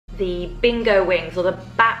the bingo wings or the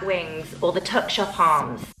bat wings or the tuck shop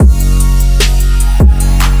arms.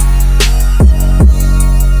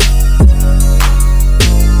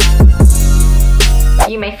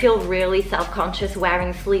 You may feel really self-conscious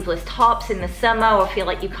wearing sleeveless tops in the summer, or feel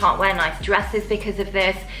like you can't wear nice dresses because of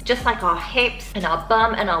this. Just like our hips and our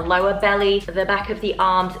bum and our lower belly, the back of the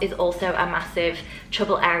arms is also a massive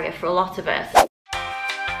trouble area for a lot of us.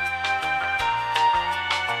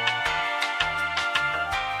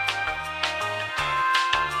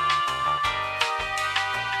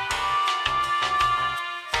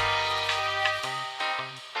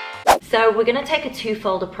 So we're gonna take a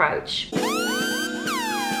twofold approach.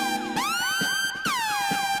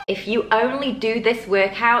 If you only do this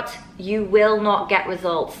workout, you will not get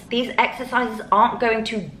results. These exercises aren't going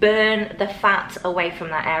to burn the fat away from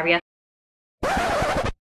that area.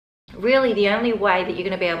 Really, the only way that you're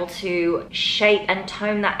going to be able to shape and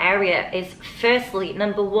tone that area is, firstly,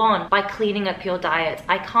 number one, by cleaning up your diet.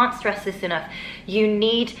 I can't stress this enough. You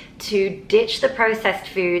need to ditch the processed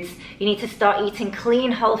foods. You need to start eating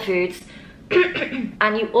clean whole foods.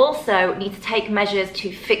 And you also need to take measures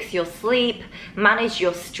to fix your sleep, manage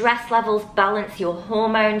your stress levels, balance your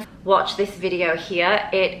hormones. Watch this video here,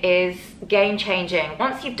 it is game changing.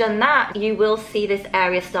 Once you've done that, you will see this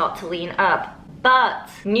area start to lean up. But,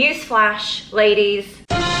 newsflash, ladies,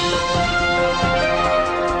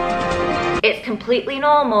 it's completely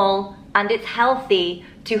normal and it's healthy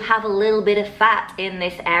to have a little bit of fat in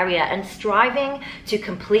this area, and striving to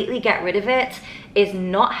completely get rid of it is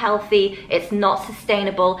not healthy, it's not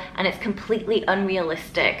sustainable, and it's completely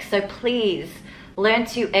unrealistic. So please learn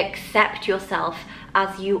to accept yourself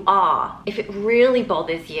as you are. If it really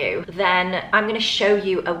bothers you, then I'm going to show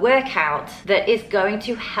you a workout that is going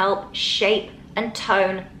to help shape and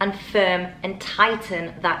tone and firm and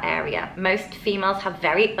tighten that area. Most females have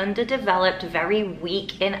very underdeveloped, very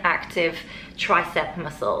weak, inactive tricep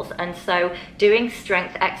muscles, and so doing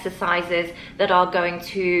strength exercises that are going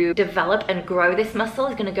to develop and grow this muscle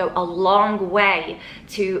is going to go a long way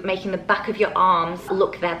to making the back of your arms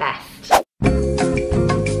look their best.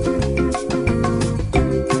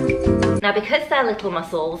 Now, because they're little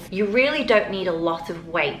muscles, you really don't need a lot of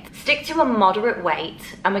weight. Stick to a moderate weight,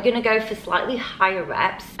 and we're gonna go for slightly higher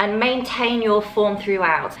reps and maintain your form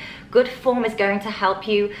throughout. Good form is going to help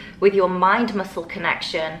you with your mind-muscle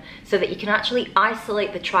connection so that you can actually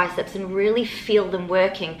isolate the triceps and really feel them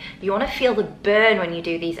working. You wanna feel the burn when you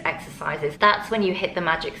do these exercises. That's when you hit the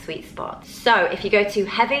magic sweet spot. So if you go too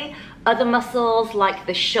heavy, other muscles like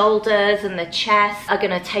the shoulders and the chest are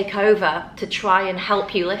gonna take over to try and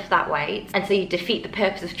help you lift that weight. And so you defeat the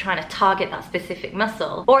purpose of trying to target that specific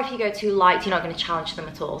muscle. Or if you go too light, you're not gonna challenge them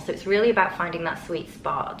at all. So it's really about finding that sweet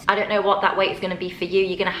spot. I don't know what that weight is gonna be for you.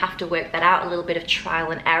 You're gonna have to work that out, a little bit of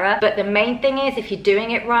trial and error. But the main thing is, if you're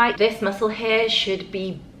doing it right, this muscle here should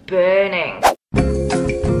be burning.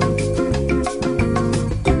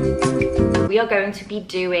 We are going to be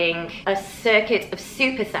doing a circuit of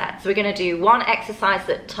supersets. We're going to do one exercise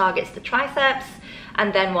that targets the triceps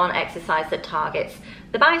and then one exercise that targets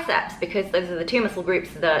the biceps, because those are the two muscle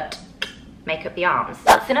groups that make up the arms.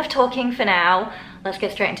 That's enough talking for now. Let's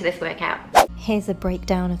get straight into this workout. Here's a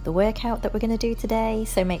breakdown of the workout that we're going to do today,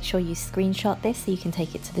 so make sure you screenshot this so you can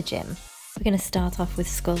take it to the gym. We're going to start off with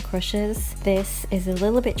skull crushers. This is a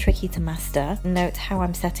little bit tricky to master. Note how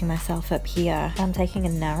I'm setting myself up here. I'm taking a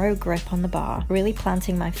narrow grip on the bar, really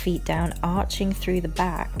planting my feet down, arching through the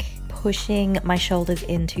back, pushing my shoulders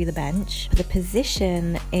into the bench. The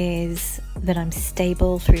position is that I'm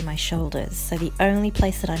stable through my shoulders, so the only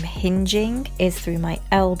place that I'm hinging is through my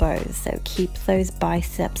elbows, so keep those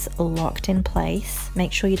biceps locked in place.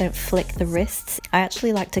 Make sure you don't flick the wrists. I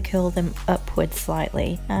actually like to curl them upwards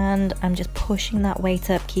slightly, and I'm just pushing that weight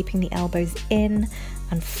up, keeping the elbows in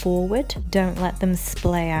and forward. Don't let them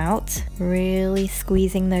splay out. Really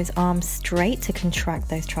squeezing those arms straight to contract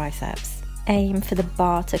those triceps. Aim for the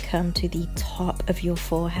bar to come to the top of your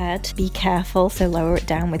forehead. Be careful, so lower it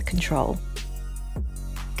down with control.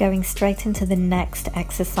 Going straight into the next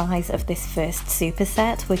exercise of this first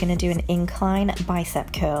superset, we're going to do an incline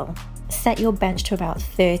bicep curl. Set your bench to about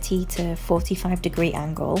 30 to 45 degree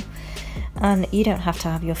angle, and you don't have to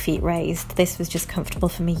have your feet raised. This was just comfortable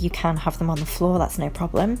for me. You can have them on the floor, that's no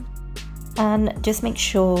problem. And just make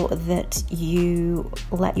sure that you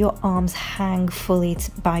let your arms hang fully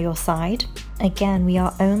by your side. Again, we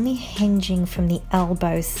are only hinging from the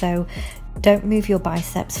elbows, so don't move your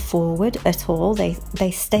biceps forward at all.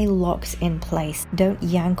 They stay locked in place. Don't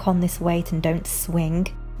yank on this weight and don't swing.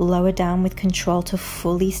 lower down with control to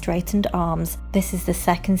fully straightened arms. This is the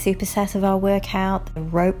second superset of our workout, the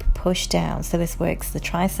rope push down. So this works the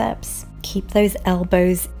triceps. Keep those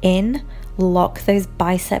elbows in, lock those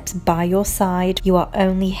biceps by your side. You are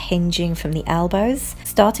only hinging from the elbows.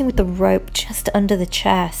 Starting with the rope just under the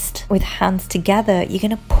chest, with hands together, you're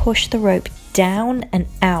gonna push the rope down and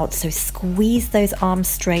out. So squeeze those arms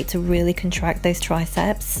straight to really contract those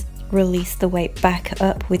triceps. Release the weight back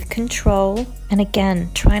up with control. And again,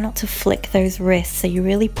 try not to flick those wrists, so you're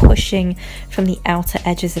really pushing from the outer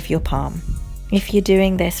edges of your palm. If you're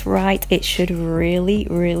doing this right, it should really,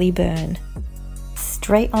 really burn.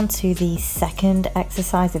 Straight onto the second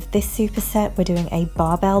exercise of this superset, we're doing a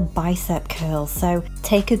barbell bicep curl. So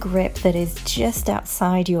take a grip that is just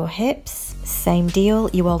outside your hips. Same deal,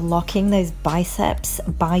 you are locking those biceps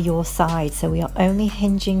by your side, so we are only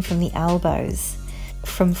hinging from the elbows.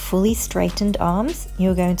 From fully straightened arms,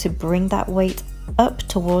 you're going to bring that weight up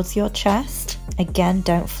towards your chest. Again,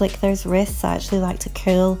 don't flick those wrists. I actually like to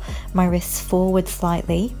curl my wrists forward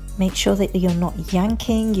slightly. Make sure that you're not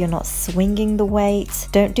yanking, you're not swinging the weight.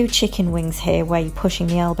 Don't do chicken wings here where you're pushing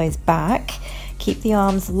the elbows back. Keep the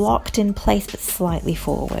arms locked in place but slightly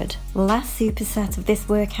forward. Last superset of this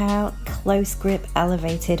workout, close grip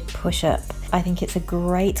elevated push-up. I think it's a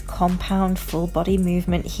great compound full body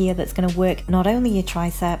movement here that's going to work not only your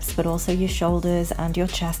triceps but also your shoulders and your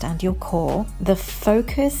chest and your core. The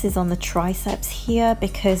focus is on the triceps here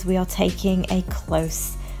because we are taking a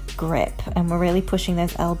close grip and we're really pushing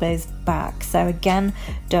those elbows back. So again,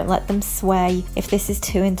 don't let them sway. If this is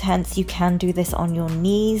too intense, you can do this on your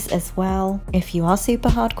knees as well. If you are super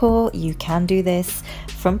hardcore, you can do this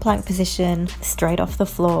from plank position straight off the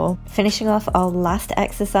floor. Finishing off our last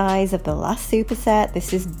exercise of the last superset,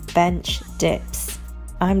 this is bench dips.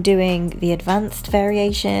 I'm doing the advanced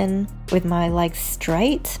variation with my legs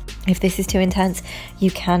straight. If this is too intense,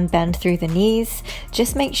 you can bend through the knees.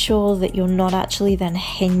 Just make sure that you're not actually then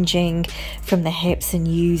hinging from the hips and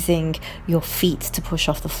using your feet to push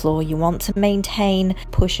off the floor. You want to maintain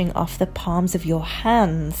pushing off the palms of your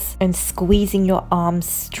hands and squeezing your arms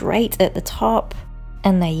straight at the top.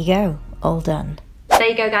 And there you go, all done. There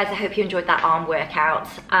you go, guys. I hope you enjoyed that arm workout.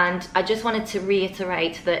 And I just wanted to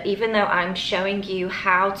reiterate that even though I'm showing you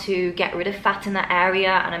how to get rid of fat in that area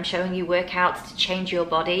and I'm showing you workouts to change your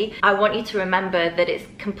body, I want you to remember that it's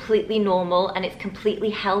completely normal and it's completely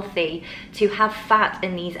healthy to have fat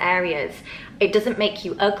in these areas. It doesn't make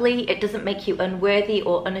you ugly, it doesn't make you unworthy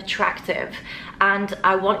or unattractive. And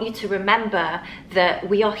I want you to remember that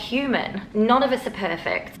we are human. None of us are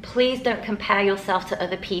perfect. Please don't compare yourself to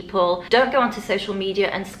other people. Don't go onto social media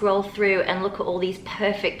and scroll through and look at all these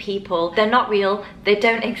perfect people. They're not real, they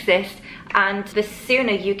don't exist. And the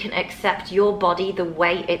sooner you can accept your body the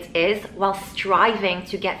way it is while striving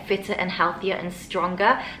to get fitter and healthier and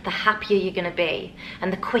stronger, the happier you're gonna be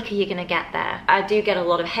and the quicker you're gonna get there. I do get a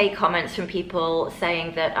lot of hate comments from people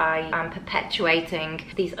saying that I am perpetuating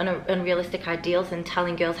these unrealistic ideals and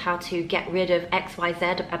telling girls how to get rid of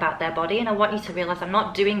XYZ about their body. And I want you to realize I'm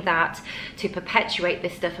not doing that to perpetuate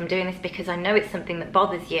this stuff. I'm doing this because I know it's something that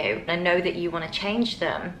bothers you. I know that you want to change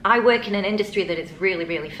them. I work in an industry that is really,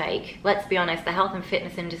 really fake. Let's be honest, the health and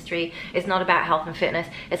fitness industry is not about health and fitness.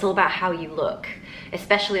 It's all about how you look,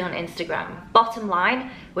 especially on Instagram. Bottom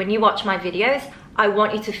line, when you watch my videos, I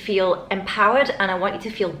want you to feel empowered and I want you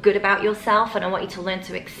to feel good about yourself and I want you to learn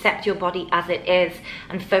to accept your body as it is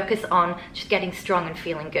and focus on just getting strong and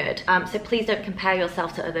feeling good. So please don't compare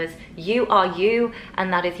yourself to others. You are you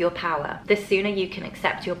and that is your power. The sooner you can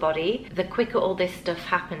accept your body, the quicker all this stuff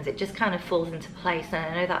happens. It just kind of falls into place. And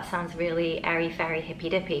I know that sounds really airy-fairy,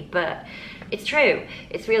 hippy-dippy, but it's true.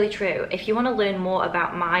 It's really true. If you want to learn more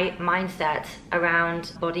about my mindset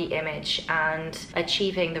around body image and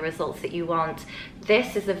achieving the results that you want,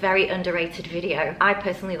 this is a very underrated video. I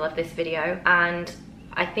personally love this video and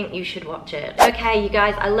I think you should watch it. Okay, you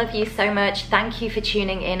guys, I love you so much. Thank you for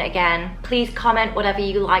tuning in again. Please comment whatever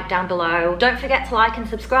you like down below. Don't forget to like and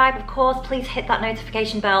subscribe, of course. Please hit that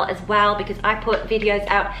notification bell as well because I put videos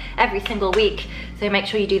out every single week. So make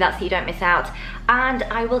sure you do that so you don't miss out. And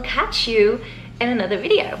I will catch you in another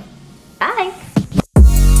video. Bye.